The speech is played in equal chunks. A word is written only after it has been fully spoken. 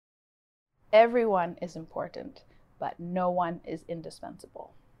Everyone is important, but no one is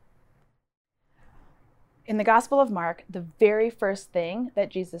indispensable. In the Gospel of Mark, the very first thing that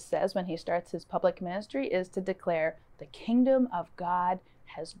Jesus says when he starts his public ministry is to declare, the kingdom of God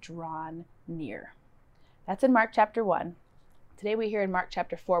has drawn near. That's in Mark chapter 1. Today we hear in Mark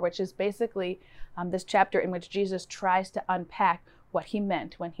chapter 4, which is basically this chapter in which Jesus tries to unpack what he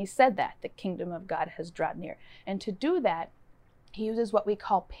meant when he said that, the kingdom of God has drawn near. And to do that, he uses what we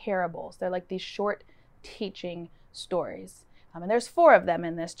call parables. They're like these short teaching stories. And there's 4 of them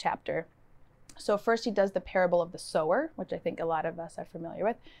in this chapter. So first he does the parable of the sower, which I think a lot of us are familiar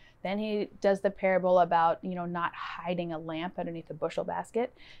with. Then he does the parable about, not hiding a lamp underneath a bushel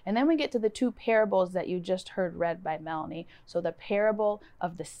basket. And then we get to the 2 parables that you just heard read by Melanie. So the parable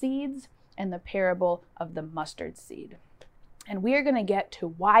of the seeds and the parable of the mustard seed. And we are going to get to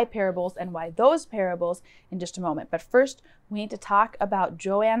why parables and why those parables in just a moment. But first, we need to talk about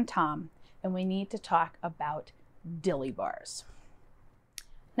Joanne Tom, and we need to talk about dilly bars.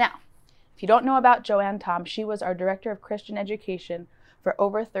 Now, if you don't know about Joanne Tom, she was our director of Christian education for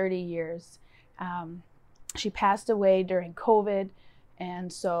over 30 years. She passed away during COVID,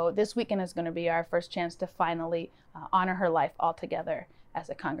 and so this weekend is going to be our first chance to finally honor her life altogether as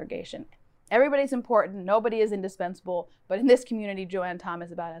a congregation. Everybody's important, nobody is indispensable, but in this community, Joanne Tom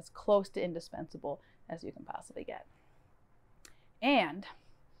is about as close to indispensable as you can possibly get. And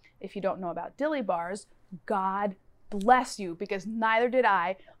if you don't know about dilly bars, God bless you, because neither did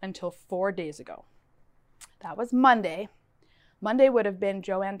I until 4 days ago. That was Monday. Monday would have been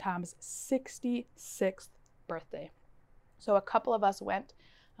Joanne Tom's 66th birthday. So a couple of us went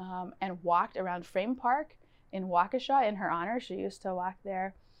and walked around Frame Park in Waukesha in her honor. She used to walk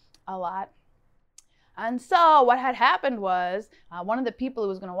there a lot. And so what had happened was one of the people who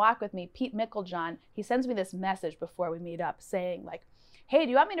was going to walk with me, Pete Micklejohn, he sends me this message before we meet up saying like, hey,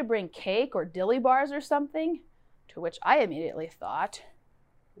 do you want me to bring cake or dilly bars or something? To which I immediately thought,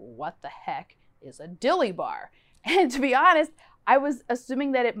 what the heck is a dilly bar? And to be honest, I was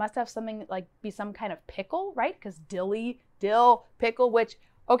assuming that it must have something like be some kind of pickle, right? Because dill, pickle, which,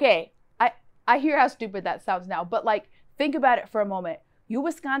 okay, I hear how stupid that sounds now, but like, think about it for a moment. You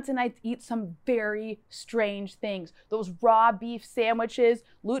Wisconsinites eat some very strange things. Those raw beef sandwiches,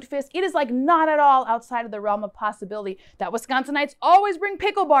 lutefisk, it is like not at all outside of the realm of possibility that Wisconsinites always bring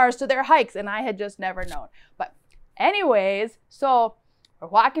pickle bars to their hikes, and I had just never known. But anyways, so we're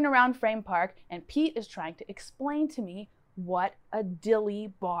walking around Frame Park, and Pete is trying to explain to me what a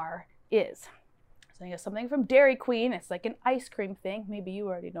dilly bar is. So he has something from Dairy Queen. It's like an ice cream thing. Maybe you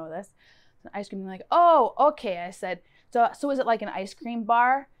already know this. It's an ice cream. I'm like, oh, okay. I said, so is it like an ice cream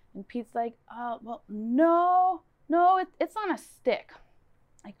bar? And Pete's like, well, no, it's on a stick.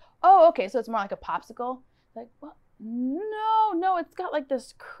 Like, oh, okay, so it's more like a popsicle. Like, well, no, it's got like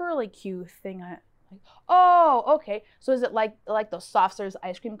this curly Q thing on it. Like, oh, okay, so is it like those soft serve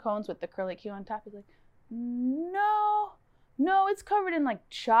ice cream cones with the curly Q on top? He's like, no, it's covered in like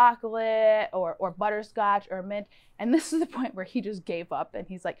chocolate or butterscotch or mint. And this is the point where he just gave up and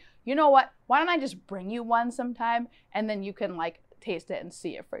he's like, you know what? Why don't I just bring you one sometime and then you can like taste it and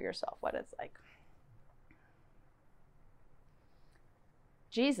see it for yourself what it's like.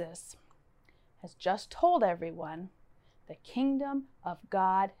 Jesus has just told everyone the kingdom of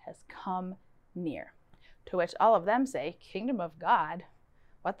God has come near. To which all of them say, kingdom of God?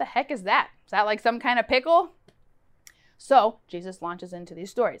 What the heck is that? Is that like some kind of pickle? So Jesus launches into these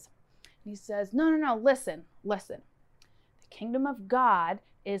stories. He says, no, listen. The kingdom of God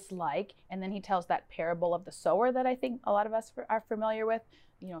is like, and then he tells that parable of the sower that I think a lot of us are familiar with.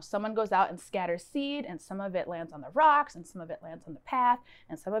 Someone goes out and scatters seed, and some of it lands on the rocks, and some of it lands on the path,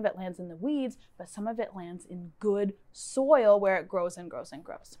 and some of it lands in the weeds, but some of it lands in good soil where it grows and grows and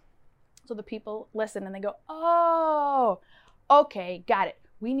grows. So the people listen and they go, oh, okay, got it.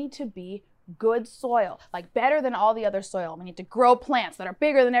 We need to be good soil, like better than all the other soil. We need to grow plants that are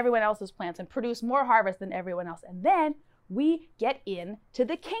bigger than everyone else's plants and produce more harvest than everyone else. And then we get into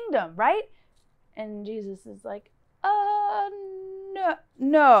the kingdom, right? And Jesus is like,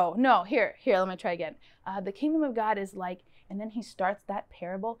 no, here, let me try again. The kingdom of God is like, and then he starts that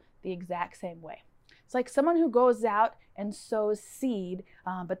parable the exact same way. It's like someone who goes out and sows seed,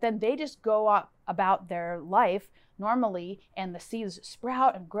 but then they just go up about their life normally, and the seeds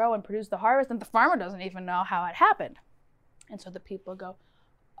sprout and grow and produce the harvest, and the farmer doesn't even know how it happened. And so the people go,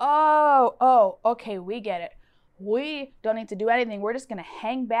 oh, okay, we get it. We don't need to do anything. We're just going to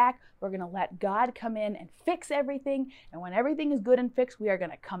hang back. We're going to let God come in and fix everything. And when everything is good and fixed, we are going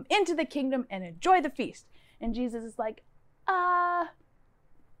to come into the kingdom and enjoy the feast. And Jesus is like,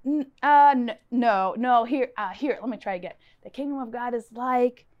 no, here, let me try again. The kingdom of God is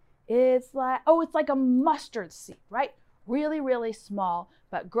like, It's like, oh, it's like a mustard seed, right? Really, really small,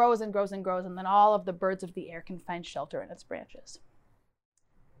 but grows and grows and grows, and then all of the birds of the air can find shelter in its branches.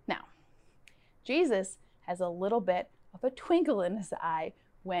 Now, Jesus has a little bit of a twinkle in his eye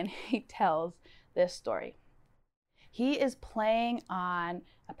when he tells this story. He is playing on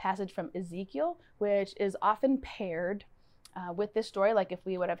a passage from Ezekiel, which is often paired with this story. Like if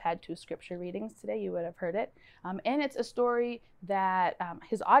we would have had two scripture readings today, you would have heard it. And it's a story that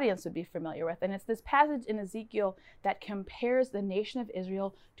his audience would be familiar with. And it's this passage in Ezekiel that compares the nation of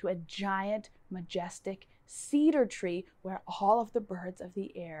Israel to a giant, majestic cedar tree where all of the birds of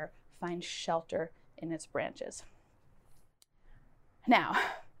the air find shelter in its branches. Now,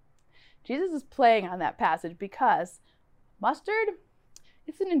 Jesus is playing on that passage because mustard,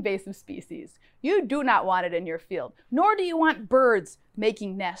 it's an invasive species. You do not want it in your field, nor do you want birds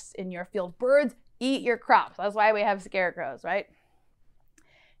making nests in your field. Birds eat your crops. That's why we have scarecrows, right?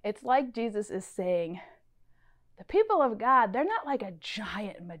 It's like Jesus is saying, the people of God, they're not like a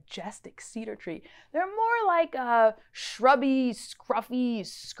giant, majestic cedar tree. They're more like a shrubby, scruffy,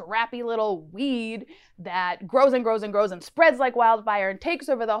 scrappy little weed that grows and grows and grows and spreads like wildfire and takes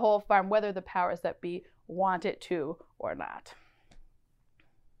over the whole farm, whether the powers that be want it to or not.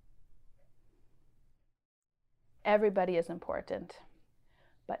 Everybody is important,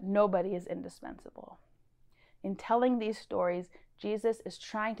 but nobody is indispensable. In telling these stories, Jesus is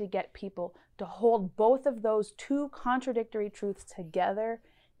trying to get people to hold both of those two contradictory truths together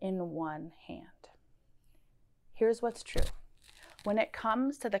in one hand. Here's what's true. When it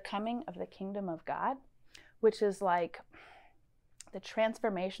comes to the coming of the kingdom of God, which is like the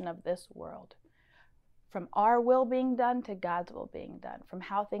transformation of this world, from our will being done to God's will being done, from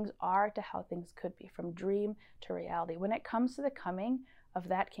how things are to how things could be, from dream to reality. When it comes to the coming of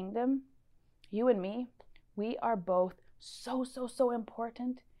that kingdom, you and me, we are both so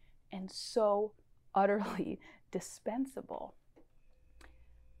important and so utterly dispensable.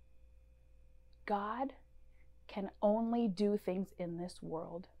 God can only do things in this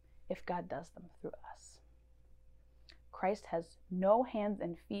world if God does them through us. Christ has no hands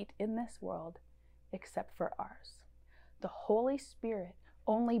and feet in this world except for ours. The Holy Spirit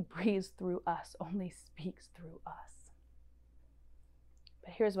only breathes through us, only speaks through us.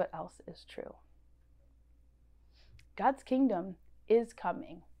 But here's what else is true. God's kingdom is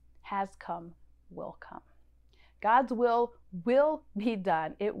coming, has come, will come. God's will be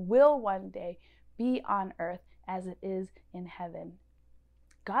done. It will one day be on earth as it is in heaven.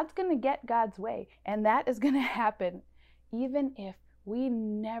 God's going to get God's way, and that is going to happen even if we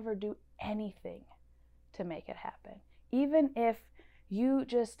never do anything to make it happen. Even if you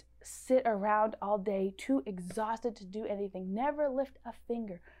just sit around all day too exhausted to do anything, never lift a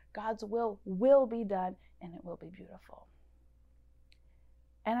finger, God's will be done, and it will be beautiful.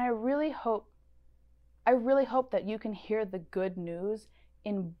 And I really hope that you can hear the good news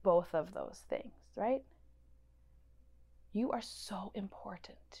in both of those things, right? You are so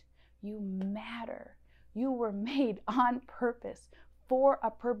important. You matter. You were made on purpose, for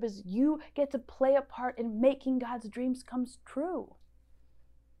a purpose. You get to play a part in making God's dreams come true.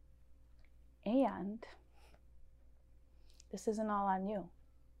 And this isn't all on you.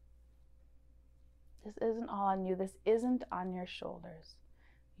 This isn't all on you. This isn't on your shoulders.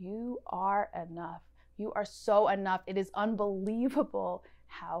 You are enough. You are so enough. It is unbelievable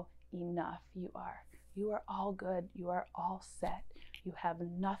how enough you are. You are all good. You are all set. You have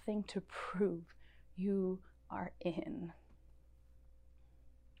nothing to prove. You are in.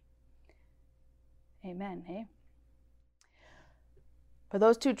 Amen, eh? But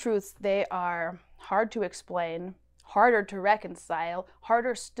those two truths, they are hard to explain, harder to reconcile,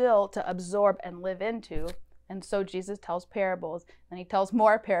 harder still to absorb and live into. And so Jesus tells parables, and he tells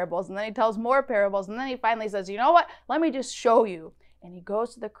more parables, and then he tells more parables, and then he finally says, you know what? Let me just show you. And he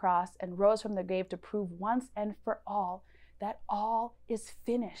goes to the cross and rose from the grave to prove once and for all that all is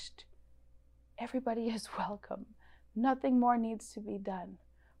finished. Everybody is welcome. Nothing more needs to be done.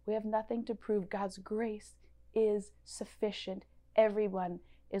 We have nothing to prove. God's grace is sufficient. Everyone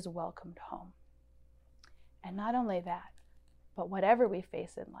is welcomed home. And not only that, but whatever we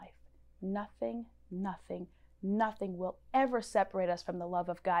face in life, nothing will ever separate us from the love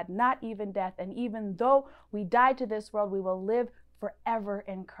of God, not even death. And even though we die to this world, we will live forever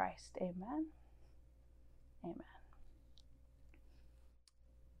in Christ. Amen? Amen.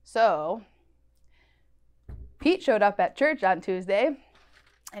 So, Pete showed up at church on Tuesday,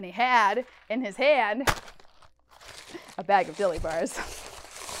 and he had in his hand a bag of dilly bars.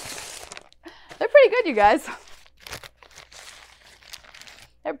 They're pretty good, you guys.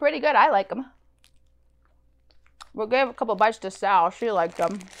 They're pretty good. I like them. We gave a couple bites to Sal. She liked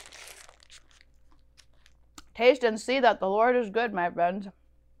them. Taste and see that the Lord is good, my friends.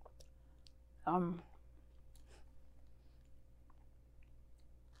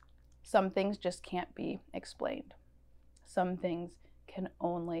 Some things just can't be explained. Some things can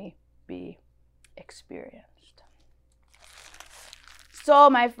only be experienced. So,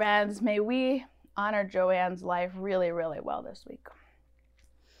 my friends, may we honor Joanne's life really, really well this week.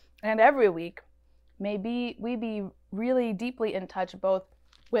 And every week, may we be really deeply in touch both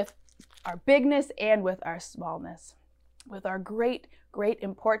with our bigness and with our smallness, with our great, great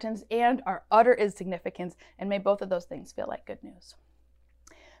importance and our utter insignificance, and may both of those things feel like good news.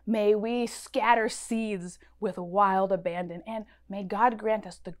 May we scatter seeds with wild abandon, and may God grant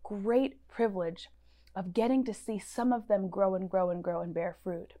us the great privilege of getting to see some of them grow and grow and grow and bear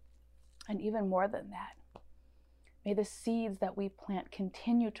fruit. And even more than that, may the seeds that we plant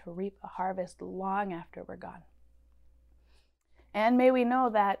continue to reap a harvest long after we're gone. And may we know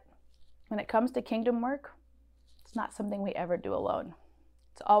that when it comes to kingdom work, it's not something we ever do alone.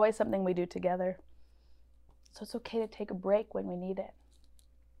 It's always something we do together. So it's okay to take a break when we need it.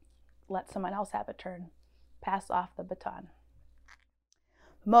 Let someone else have a turn. Pass off the baton.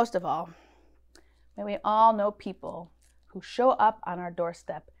 Most of all, may we all know people who show up on our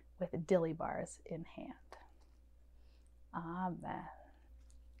doorstep with dilly bars in hand. Amen.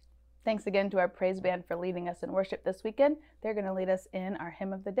 Thanks again to our praise band for leading us in worship this weekend. They're going to lead us in our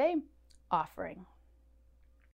hymn of the day, Offering.